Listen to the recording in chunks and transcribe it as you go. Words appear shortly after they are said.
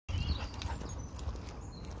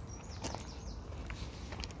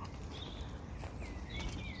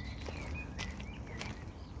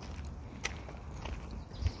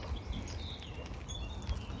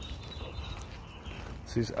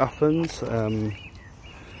This is Athens,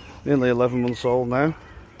 nearly 11 months old now.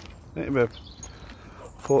 Maybe a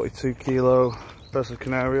 42 kilo Presa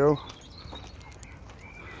Canario.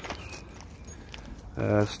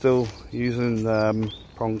 Still using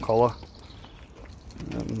prong collar.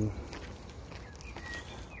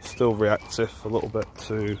 Still reactive a little bit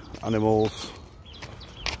to animals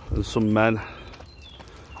and some men.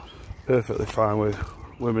 Perfectly fine with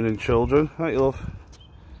women and children. Right, you love?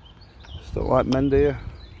 Just don't like men, do you?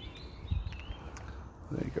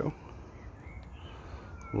 There you go.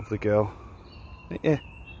 Lovely girl. Yeah.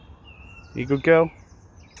 You good girl?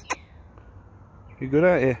 You good,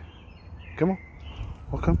 aren't you? Come on.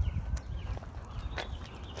 Welcome.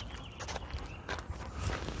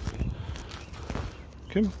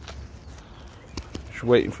 Come on. She's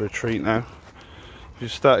waiting for a treat now.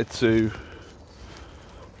 She's started to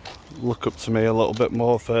look up to me a little bit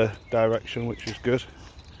more for direction, which is good.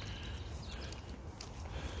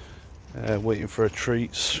 Waiting for her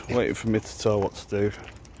treats, waiting for me to tell her what to do.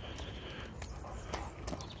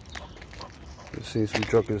 We've seen some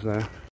joggers now.